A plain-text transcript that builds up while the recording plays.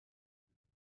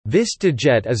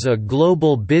VistaJet is a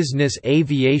global business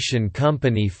aviation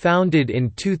company founded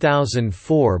in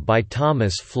 2004 by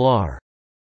Thomas Flohr.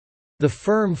 The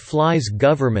firm flies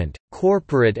government,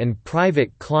 corporate and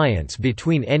private clients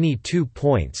between any 2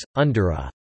 points, under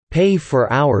a «pay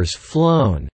for hours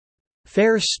flown»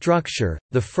 fare structure.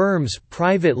 The firm's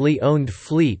privately owned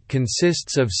fleet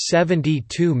consists of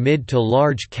 72 mid to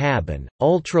large cabin,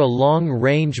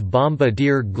 ultra-long-range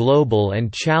Bombardier Global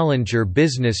and Challenger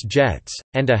business jets,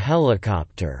 and a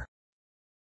helicopter.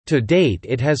 To date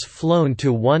it has flown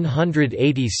to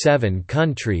 187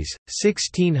 countries,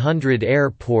 1,600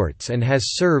 airports and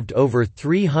has served over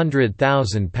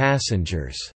 300,000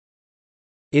 passengers.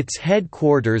 Its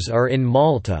headquarters are in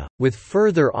Malta, with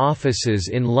further offices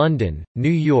in London, New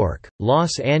York,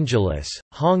 Los Angeles,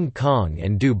 Hong Kong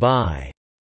and Dubai.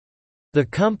 The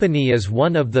company is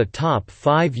one of the top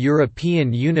 5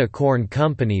 European unicorn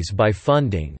companies by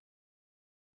funding.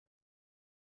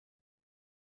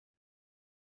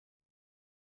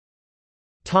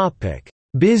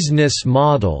 Business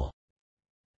model.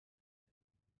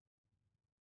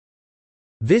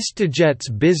 VistaJet's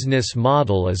business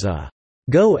model is a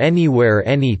 "go anywhere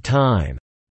anytime"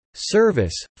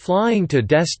 service, flying to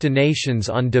destinations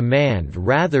on demand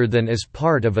rather than as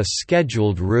part of a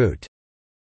scheduled route.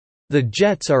 The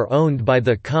jets are owned by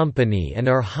the company and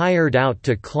are hired out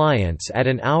to clients at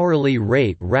an hourly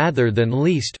rate rather than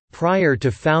leased. Prior to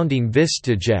founding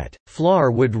VistaJet,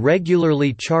 Flohr would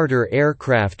regularly charter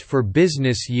aircraft for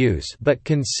business use but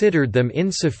considered them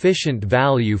insufficient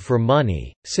value for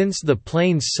money, since the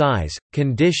plane's size,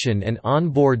 condition and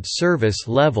onboard service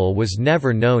level was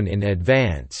never known in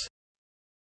advance.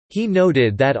 He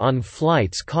noted that on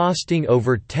flights costing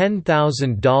over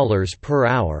 $10,000 per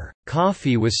hour,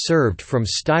 coffee was served from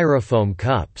styrofoam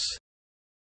cups.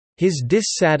 His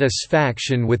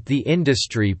dissatisfaction with the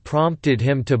industry prompted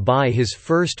him to buy his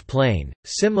first plane.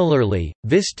 Similarly,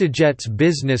 VistaJet's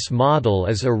business model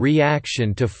is a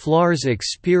reaction to Flohr's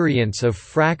experience of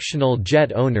fractional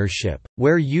jet ownership,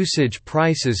 where usage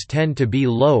prices tend to be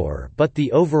lower but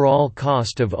the overall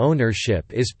cost of ownership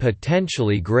is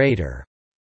potentially greater.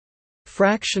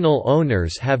 Fractional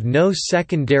owners have no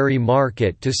secondary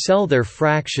market to sell their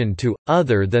fraction to,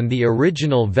 other than the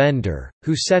original vendor,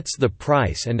 who sets the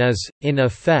price and is, in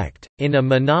effect, in a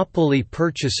monopoly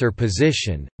purchaser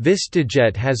position.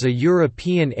 VistaJet has a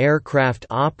European Aircraft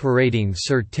Operating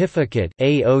Certificate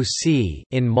 (AOC)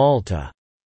 in Malta.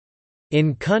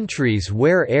 In countries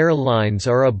where airlines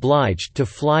are obliged to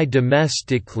fly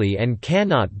domestically and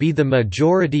cannot be the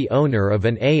majority owner of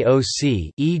an AOC,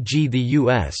 e.g. the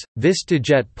US,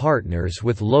 VistaJet partners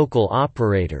with local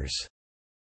operators.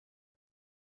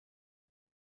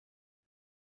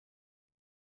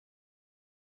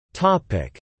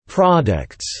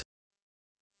 Products.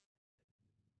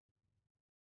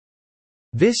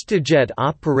 VistaJet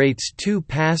operates 2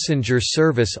 passenger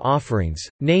service offerings,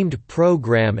 named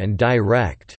Program and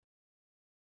Direct.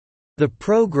 The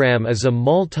Program is a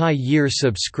multi-year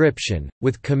subscription,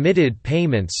 with committed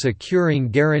payments securing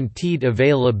guaranteed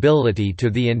availability to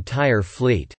the entire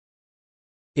fleet.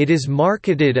 It is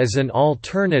marketed as an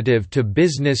alternative to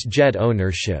business jet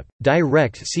ownership.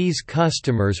 Direct sees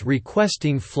customers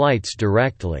requesting flights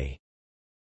directly.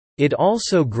 It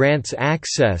also grants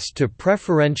access to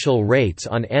preferential rates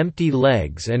on empty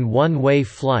legs and one-way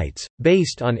flights,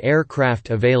 based on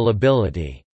aircraft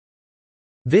availability.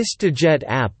 VistaJet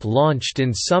app launched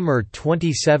in summer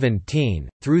 2017.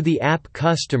 Through the app,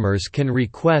 customers can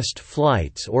request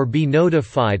flights or be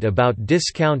notified about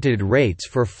discounted rates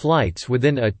for flights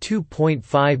within a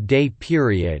 2.5-day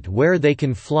period where they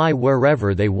can fly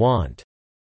wherever they want.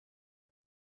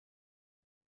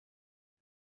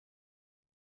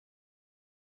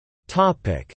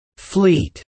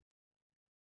 Fleet.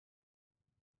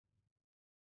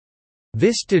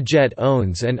 VistaJet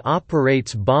owns and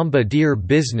operates Bombardier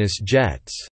business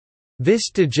jets.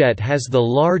 VistaJet has the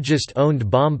largest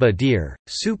owned Bombardier,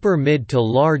 super mid to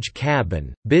large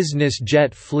cabin, business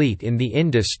jet fleet in the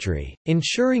industry,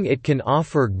 ensuring it can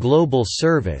offer global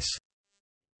service.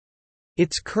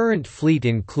 Its current fleet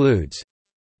includes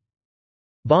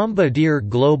Bombardier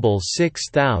Global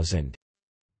 6000,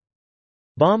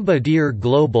 Bombardier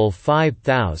Global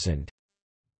 5000,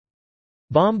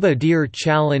 Bombardier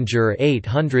Challenger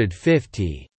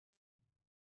 850,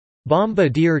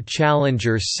 Bombardier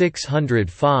Challenger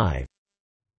 605,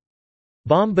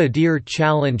 Bombardier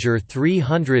Challenger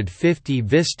 350.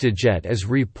 VistaJet is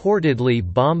reportedly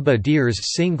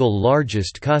Bombardier's single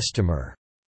largest customer.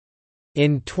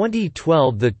 In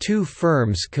 2012, the two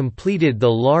firms completed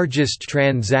the largest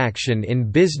transaction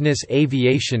in business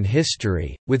aviation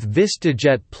history, with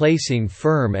VistaJet placing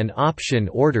firm and option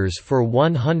orders for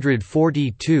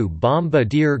 142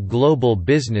 Bombardier Global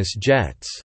Business jets.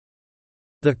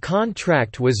 The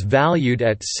contract was valued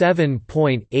at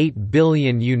 $7.8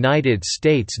 billion. In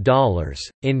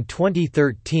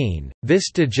 2013,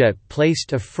 VistaJet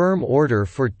placed a firm order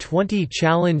for 20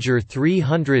 Challenger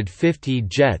 350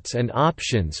 jets and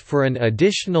options for an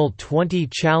additional 20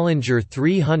 Challenger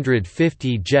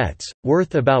 350 jets,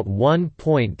 worth about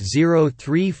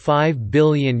 $1.035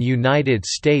 billion.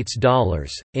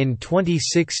 In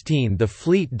 2016, the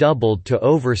fleet doubled to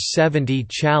over 70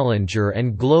 Challenger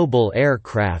and Global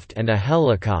aircraft and a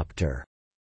helicopter.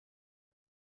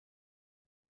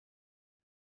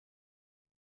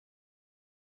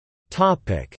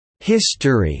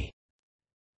 History.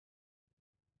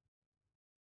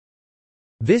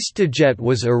 VistaJet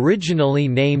was originally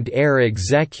named Air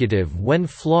Executive when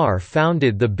Flohr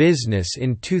founded the business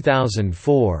in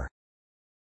 2004.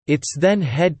 Its then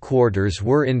headquarters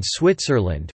were in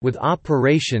Switzerland, with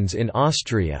operations in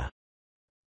Austria.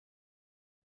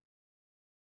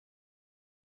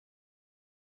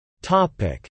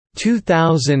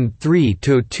 2003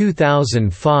 to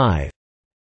 2005.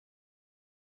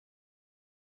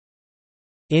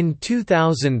 In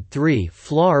 2003,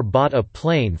 Flohr bought a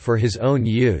plane for his own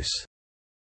use.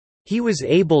 He was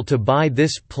able to buy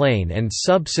this plane and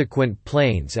subsequent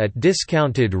planes at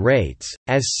discounted rates,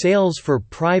 as sales for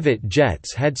private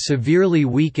jets had severely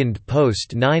weakened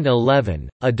post 9/11,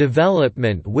 a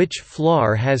development which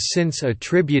Flohr has since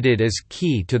attributed as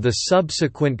key to the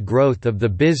subsequent growth of the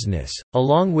business,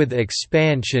 along with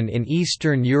expansion in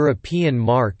Eastern European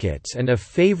markets and a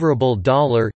favorable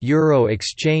dollar-euro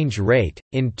exchange rate.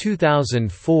 In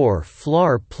 2004,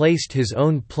 Flohr placed his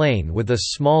own plane with a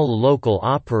small local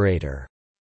operator.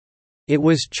 It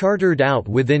was chartered out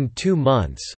within 2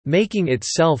 months, making it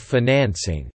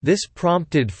self-financing. This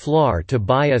prompted Flohr to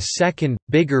buy a second,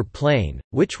 bigger plane,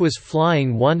 which was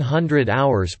flying 100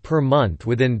 hours per month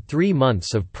within 3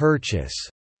 months of purchase.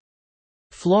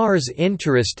 Flohr's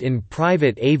interest in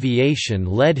private aviation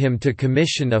led him to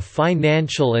commission a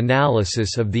financial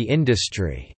analysis of the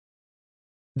industry.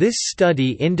 This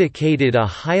study indicated a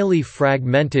highly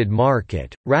fragmented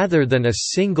market, rather than a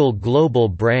single global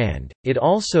brand. It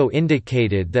also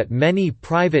indicated that many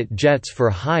private jets for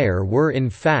hire were in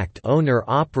fact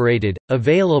owner-operated,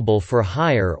 available for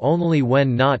hire only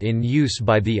when not in use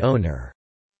by the owner.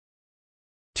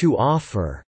 To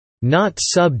offer, "not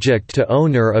subject to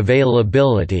owner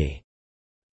availability"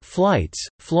 flights,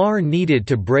 Flohr needed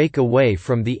to break away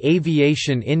from the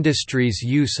aviation industry's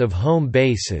use of home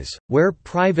bases, where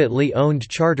privately owned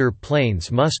charter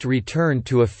planes must return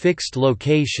to a fixed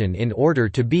location in order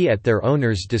to be at their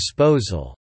owner's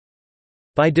disposal.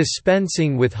 By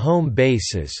dispensing with home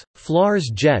bases, Flohr's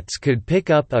jets could pick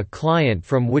up a client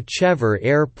from whichever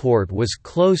airport was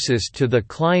closest to the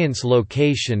client's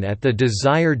location at the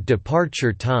desired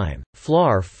departure time.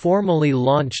 Flohr formally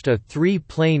launched a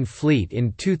 3-plane fleet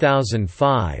in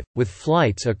 2005, with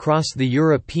flights across the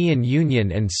European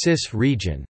Union and CIS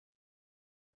region.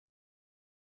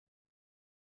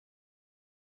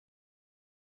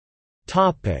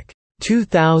 Topic: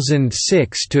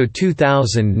 2006 to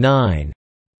 2009.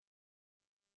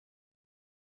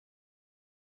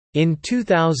 In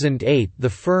 2008, the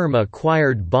firm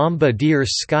acquired Bombardier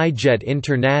Skyjet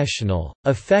International,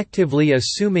 effectively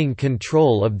assuming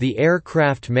control of the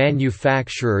aircraft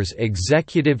manufacturer's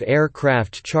executive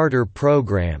aircraft charter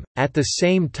program, at the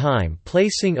same time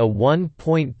placing a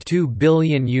 $1.2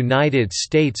 billion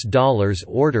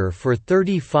order for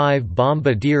 35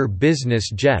 Bombardier business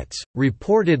jets,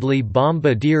 reportedly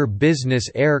Bombardier Business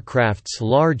Aircraft's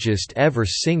largest ever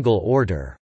single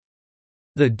order.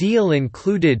 The deal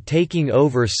included taking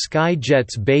over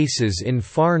Skyjet's bases in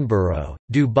Farnborough,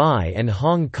 Dubai and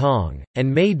Hong Kong,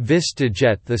 and made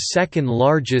VistaJet the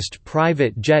second-largest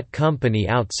private jet company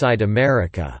outside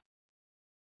America.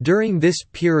 During this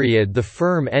period the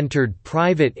firm entered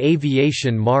private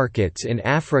aviation markets in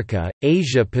Africa,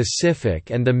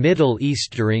 Asia-Pacific and the Middle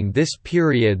East. During this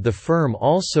period the firm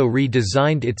also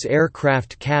redesigned its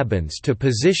aircraft cabins to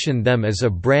position them as a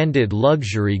branded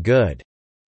luxury good.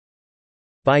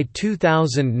 By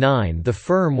 2009 the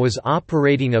firm was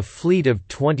operating a fleet of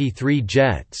 23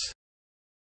 jets.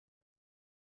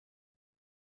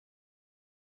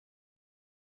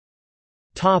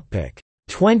 Topic: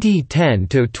 2010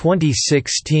 to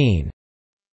 2016.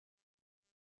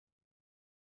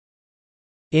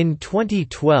 In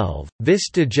 2012,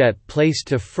 VistaJet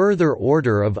placed a further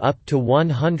order of up to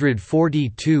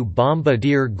 142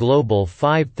 Bombardier Global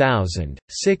 5000,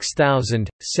 6000,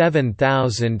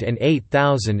 7000 and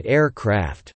 8000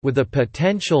 aircraft, with a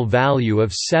potential value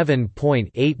of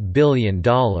 $7.8 billion.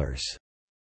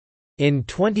 In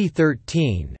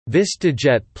 2013,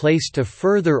 VistaJet placed a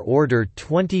further order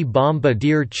 20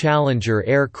 Bombardier Challenger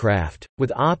aircraft,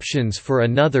 with options for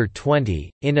another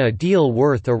 20, in a deal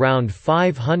worth around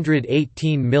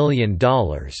 $518 million.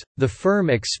 The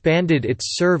firm expanded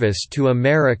its service to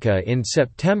America in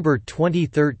September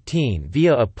 2013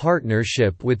 via a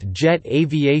partnership with Jet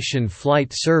Aviation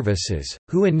Flight Services,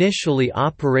 who initially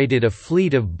operated a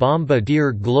fleet of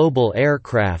Bombardier Global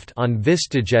aircraft on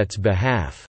VistaJet's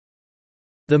behalf.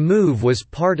 The move was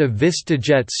part of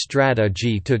VistaJet's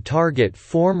strategy to target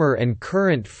former and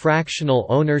current fractional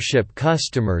ownership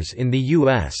customers in the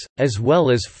U.S., as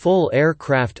well as full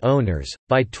aircraft owners.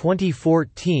 By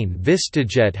 2014,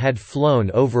 VistaJet had flown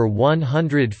over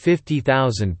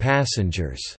 150,000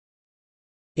 passengers.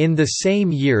 In the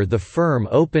same year, the firm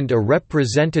opened a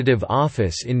representative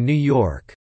office in New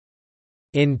York.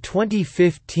 In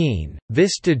 2015,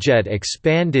 VistaJet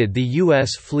expanded the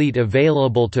U.S. fleet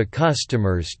available to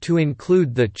customers to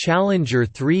include the Challenger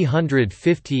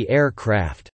 350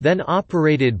 aircraft, then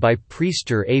operated by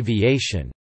Priester Aviation.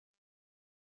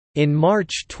 In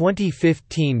March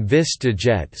 2015,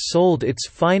 VistaJet sold its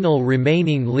final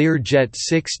remaining Learjet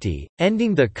 60,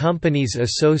 ending the company's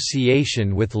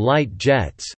association with light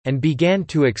jets, and began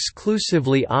to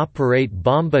exclusively operate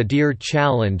Bombardier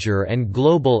Challenger and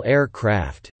Global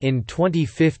aircraft. In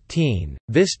 2015,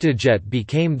 VistaJet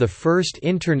became the first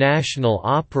international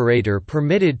operator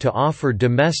permitted to offer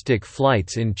domestic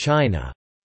flights in China.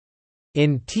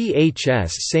 In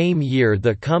THS same year,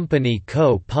 the company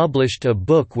co-published a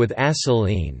book with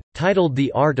Assouline, titled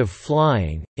The Art of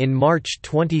Flying. In March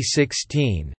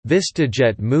 2016,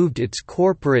 VistaJet moved its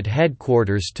corporate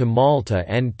headquarters to Malta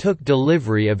and took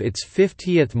delivery of its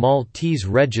 50th Maltese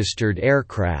registered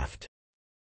aircraft.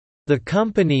 The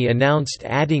company announced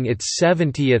adding its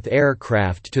 70th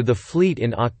aircraft to the fleet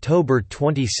in October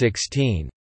 2016.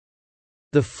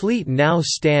 The fleet now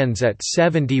stands at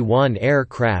 71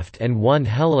 aircraft and 1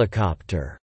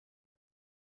 helicopter.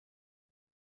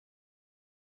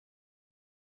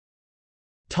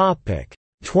 Topic: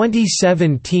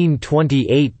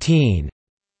 2017-2018.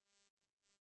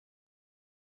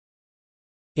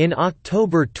 In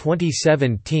October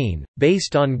 2017,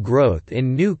 based on growth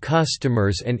in new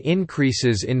customers and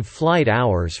increases in flight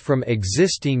hours from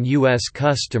existing U.S.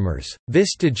 customers,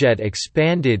 VistaJet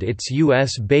expanded its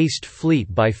U.S.-based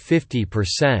fleet by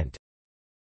 50%.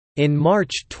 In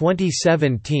March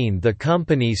 2017, the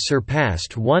company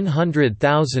surpassed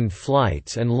 100,000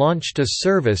 flights and launched a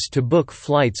service to book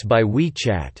flights by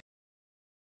WeChat.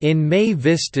 In May,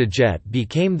 VistaJet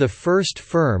became the first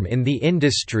firm in the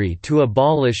industry to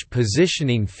abolish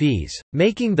positioning fees,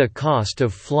 making the cost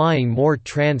of flying more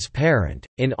transparent.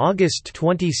 In August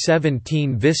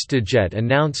 2017, VistaJet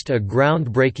announced a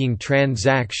groundbreaking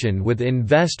transaction with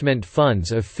investment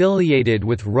funds affiliated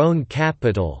with Rhone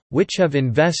Capital, which have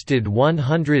invested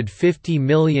 $150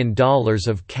 million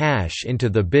of cash into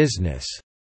the business.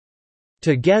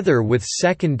 Together with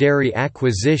secondary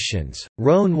acquisitions,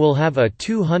 Rhone will have a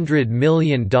 $200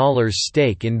 million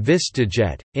stake in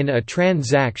VistaJet, in a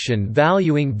transaction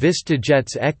valuing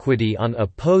VistaJet's equity on a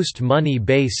post-money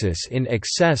basis in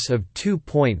excess of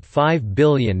 $2.5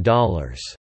 billion.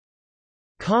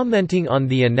 Commenting on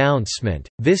the announcement,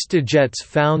 VistaJet's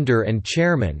founder and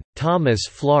chairman, Thomas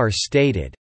Flohr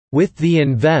stated, "With the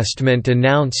investment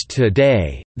announced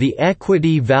today, the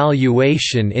equity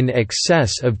valuation in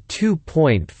excess of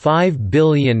 $2.5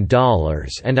 billion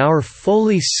and our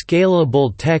fully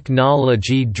scalable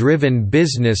technology-driven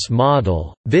business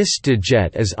model,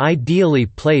 VistaJet is ideally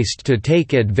placed to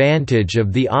take advantage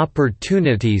of the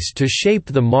opportunities to shape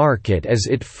the market as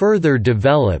it further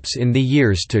develops in the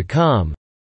years to come."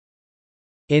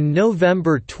 In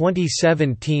November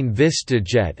 2017,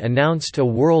 VistaJet announced a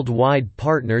worldwide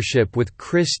partnership with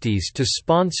Christie's to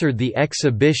sponsor the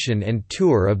exhibition and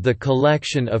tour of the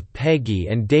collection of Peggy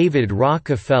and David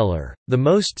Rockefeller, the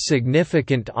most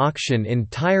significant auction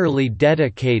entirely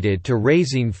dedicated to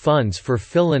raising funds for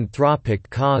philanthropic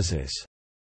causes.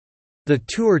 The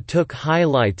tour took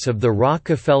highlights of the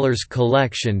Rockefellers'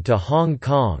 collection to Hong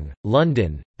Kong,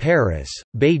 London, Paris,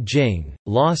 Beijing,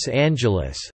 Los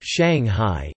Angeles,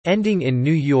 Shanghai, ending in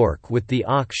New York with the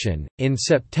auction. In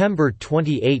September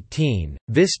 2018,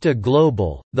 Vista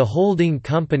Global, the holding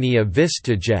company of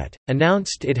VistaJet,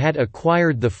 announced it had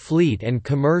acquired the fleet and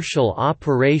commercial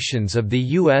operations of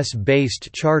the US-based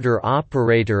charter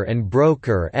operator and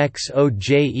broker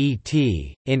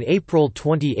XOJET. In April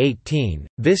 2018,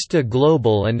 Vista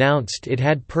Global announced it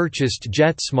had purchased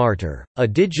JetSmarter, a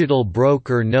digital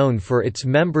broker known for its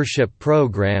membership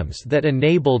programs that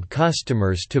enabled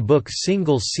customers to book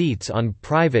single seats on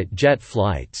private jet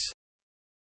flights.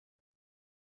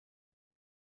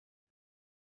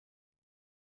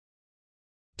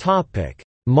 Topic: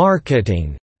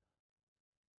 Marketing.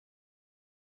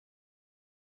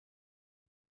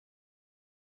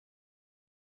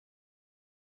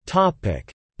 Topic: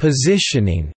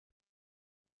 Positioning.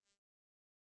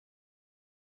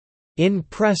 In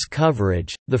press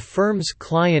coverage, the firm's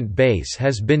client base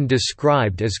has been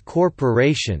described as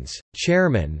corporations,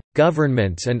 chairmen,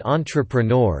 governments, and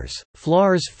entrepreneurs.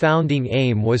 Flohr's founding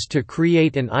aim was to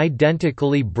create an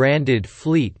identically branded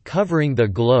fleet covering the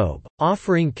globe,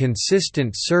 offering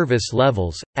consistent service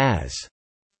levels, as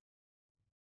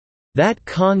that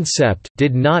concept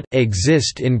did not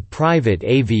exist in private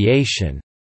aviation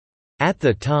at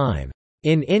the time.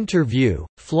 In interview,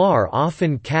 Flohr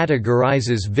often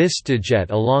categorizes VistaJet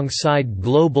alongside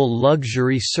global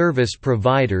luxury service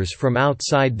providers from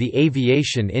outside the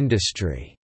aviation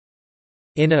industry.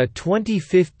 In a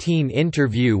 2015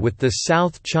 interview with the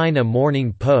South China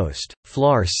Morning Post,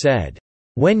 Flohr said,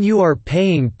 "When you are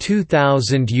paying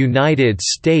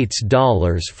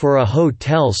 $2,000 for a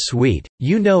hotel suite,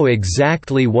 you know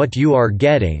exactly what you are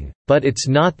getting, but it's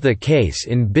not the case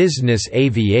in business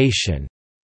aviation."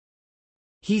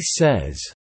 He says,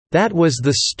 "That was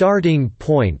the starting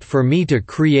point for me to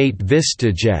create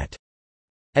VistaJet."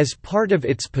 As part of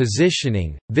its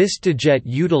positioning, VistaJet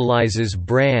utilizes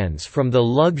brands from the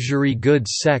luxury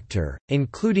goods sector,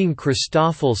 including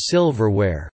Christofle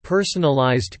silverware,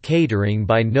 personalized catering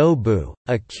by Nobu,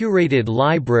 a curated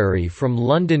library from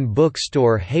London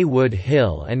bookstore Haywood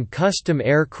Hill, and custom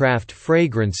aircraft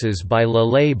fragrances by Le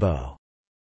Labo.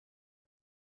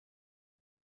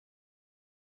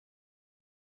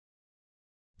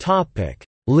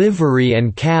 Livery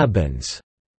and cabins.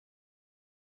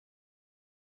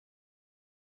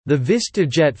 The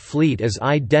VistaJet fleet is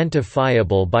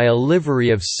identifiable by a livery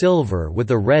of silver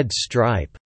with a red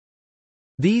stripe.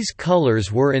 These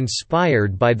colors were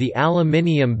inspired by the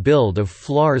aluminium build of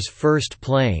Flohr's first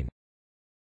plane.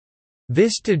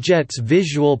 VistaJet's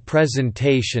visual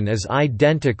presentation is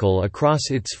identical across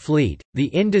its fleet. The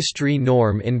industry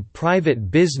norm in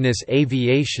private business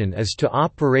aviation is to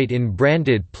operate in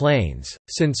branded planes,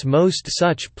 since most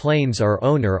such planes are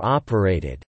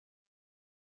owner-operated.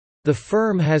 The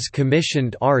firm has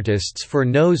commissioned artists for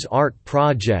nose art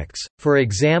projects, for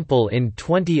example in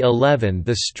 2011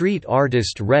 the street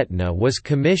artist Retina was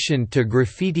commissioned to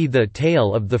graffiti the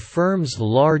tail of the firm's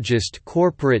largest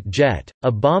corporate jet,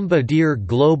 a Bombardier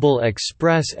Global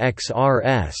Express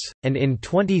XRS, and in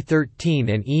 2013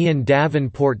 an Ian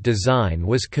Davenport design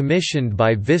was commissioned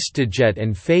by VistaJet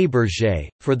and Fabergé,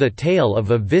 for the tail of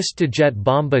a VistaJet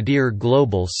Bombardier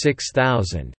Global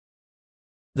 6000.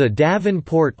 The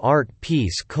Davenport art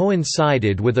piece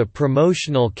coincided with a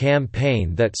promotional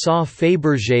campaign that saw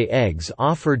Fabergé eggs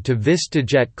offered to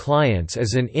VistaJet clients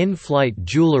as an in-flight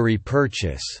jewelry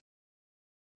purchase.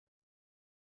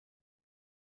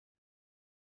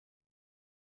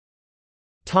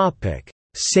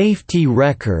 Safety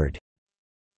record.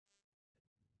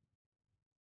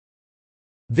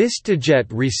 VistaJet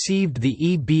received the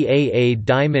EBAA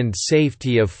Diamond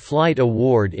Safety of Flight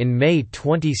Award in May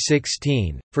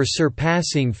 2016, for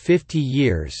surpassing 50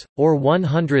 years, or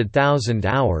 100,000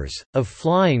 hours, of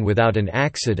flying without an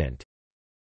accident.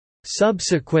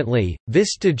 Subsequently,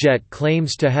 VistaJet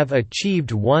claims to have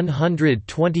achieved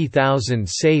 120,000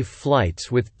 safe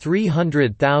flights with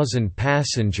 300,000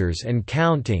 passengers and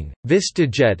counting.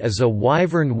 VistaJet is a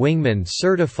Wyvern Wingman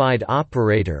certified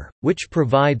operator, which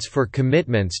provides for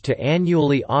commitments to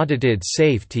annually audited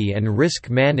safety and risk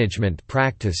management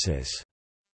practices.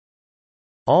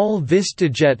 All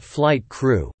VistaJet flight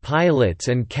crew, pilots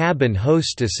and cabin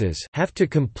hostesses have to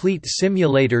complete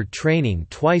simulator training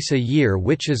twice a year,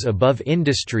 which is above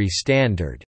industry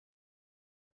standard.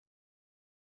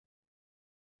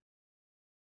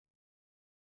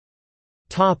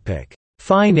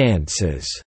 Finances.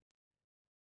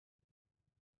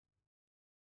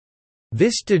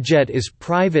 VistaJet is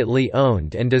privately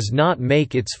owned and does not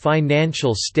make its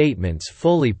financial statements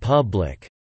fully public.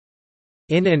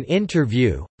 In an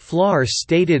interview, Flohr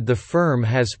stated the firm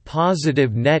has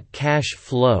positive net cash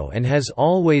flow and has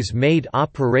always made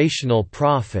operational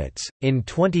profits. In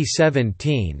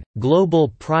 2017,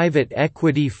 global private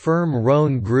equity firm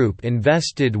Rohn Group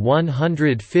invested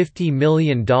 $150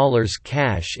 million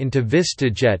cash into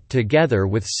VistaJet together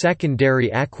with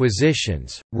secondary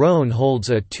acquisitions. Rohn holds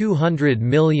a $200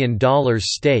 million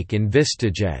stake in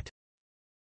VistaJet.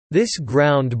 This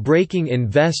groundbreaking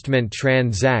investment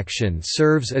transaction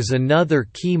serves as another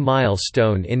key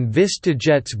milestone in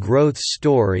VistaJet's growth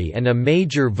story and a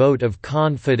major vote of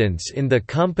confidence in the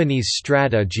company's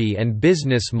strategy and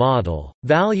business model,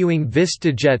 valuing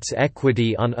VistaJet's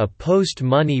equity on a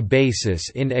post-money basis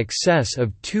in excess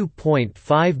of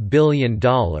 $2.5 billion.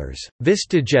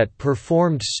 VistaJet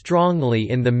performed strongly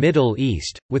in the Middle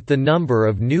East, with the number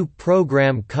of new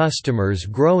program customers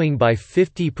growing by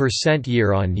 50%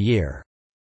 year-on-year.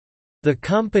 The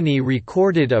company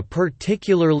recorded a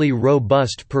particularly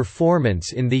robust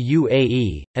performance in the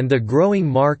UAE, and the growing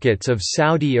markets of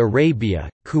Saudi Arabia,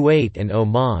 Kuwait and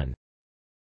Oman.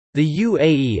 The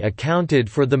UAE accounted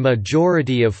for the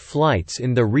majority of flights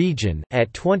in the region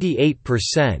at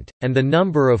 28%, and the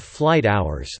number of flight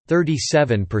hours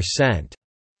 37%.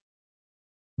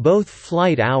 Both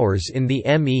flight hours in the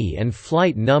ME and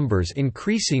flight numbers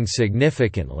increasing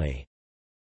significantly.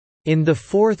 In the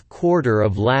fourth quarter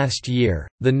of last year,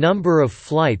 the number of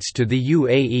flights to the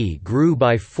UAE grew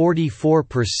by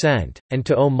 44%, and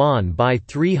to Oman by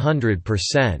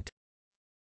 300%.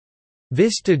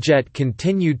 VistaJet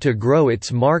continued to grow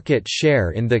its market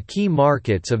share in the key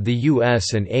markets of the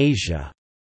US and Asia.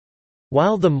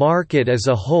 While the market as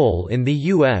a whole in the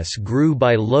US grew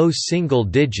by low single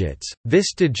digits,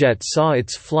 VistaJet saw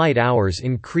its flight hours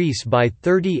increase by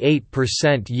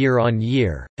 38%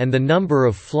 year-on-year, and the number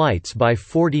of flights by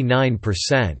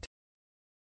 49%.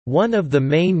 One of the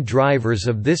main drivers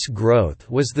of this growth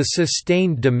was the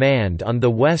sustained demand on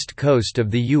the west coast of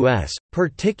the US,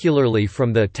 particularly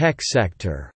from the tech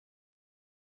sector.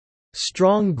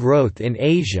 Strong growth in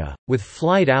Asia, with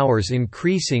flight hours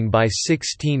increasing by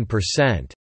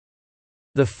 16%.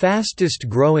 The fastest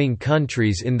growing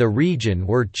countries in the region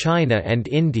were China and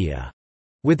India.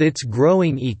 With its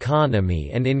growing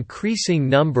economy and increasing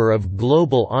number of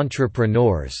global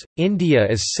entrepreneurs, India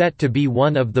is set to be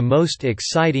one of the most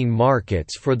exciting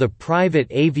markets for the private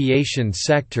aviation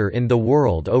sector in the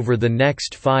world over the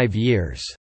next 5 years.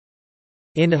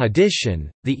 In addition,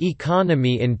 the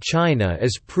economy in China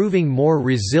is proving more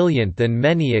resilient than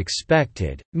many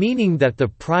expected, meaning that the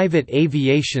private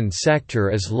aviation sector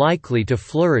is likely to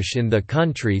flourish in the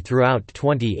country throughout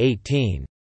 2018.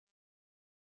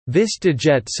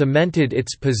 VistaJet cemented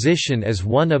its position as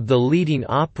one of the leading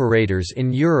operators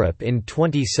in Europe in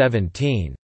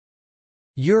 2017.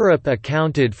 Europe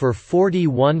accounted for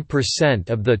 41%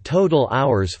 of the total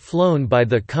hours flown by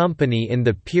the company in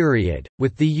the period,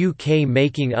 with the UK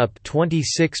making up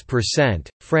 26%,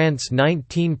 France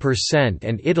 19%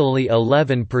 and Italy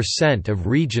 11% of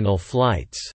regional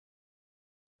flights.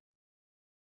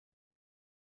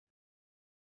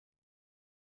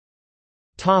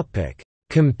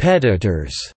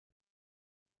 Competitors.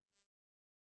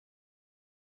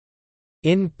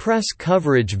 In press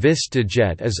coverage,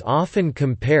 VistaJet is often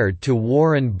compared to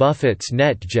Warren Buffett's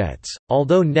NetJets,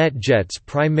 although NetJets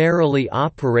primarily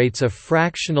operates a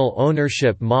fractional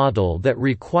ownership model that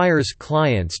requires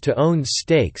clients to own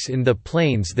stakes in the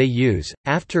planes they use.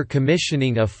 After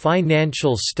commissioning a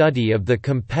financial study of the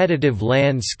competitive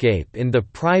landscape in the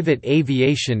private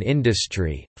aviation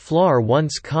industry, Flohr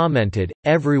once commented,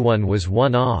 "Everyone was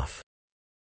one-off.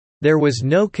 There was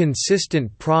no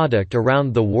consistent product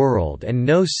around the world and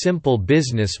no simple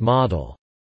business model."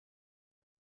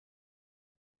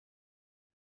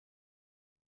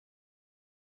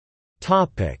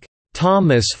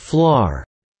 Thomas Flohr.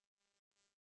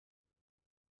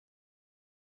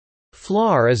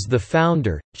 Flohr is the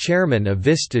founder, chairman of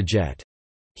VistaJet.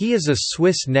 He is a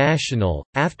Swiss national.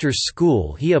 After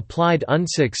school, he applied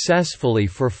unsuccessfully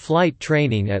for flight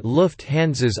training at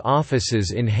Lufthansa's offices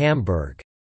in Hamburg.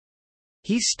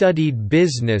 He studied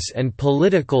business and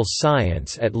political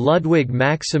science at Ludwig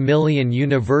Maximilian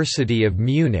University of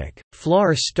Munich.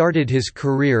 Flohr started his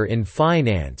career in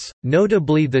finance,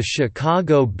 notably the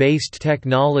Chicago-based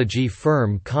technology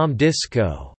firm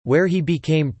Comdisco, where he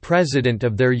became president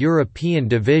of their European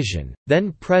division,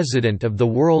 then president of the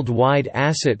worldwide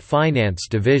asset finance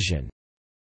division.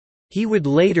 He would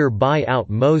later buy out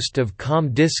most of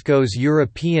Comdisco's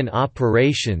European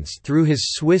operations through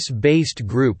his Swiss-based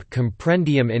group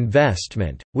Comprendium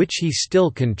Investment, which he still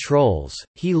controls.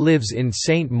 He lives in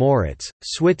St. Moritz,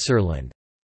 Switzerland.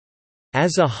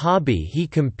 As a hobby he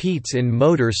competes in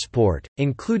motorsport,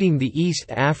 including the East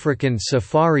African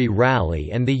Safari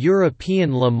Rally and the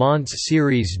European Le Mans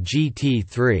Series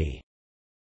GT3.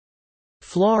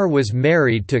 Flohr was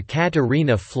married to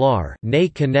Katerina Flohr,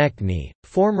 née Konechny,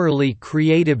 formerly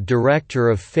creative director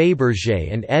of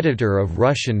Fabergé and editor of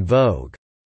Russian Vogue.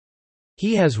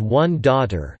 He has one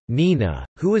daughter, Nina,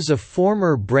 who is a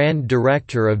former brand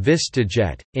director of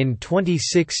VistaJet. In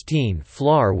 2016,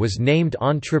 Flohr was named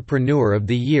Entrepreneur of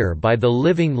the Year by the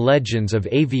Living Legends of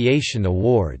Aviation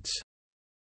Awards.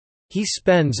 He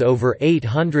spends over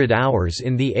 800 hours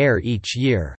in the air each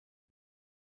year.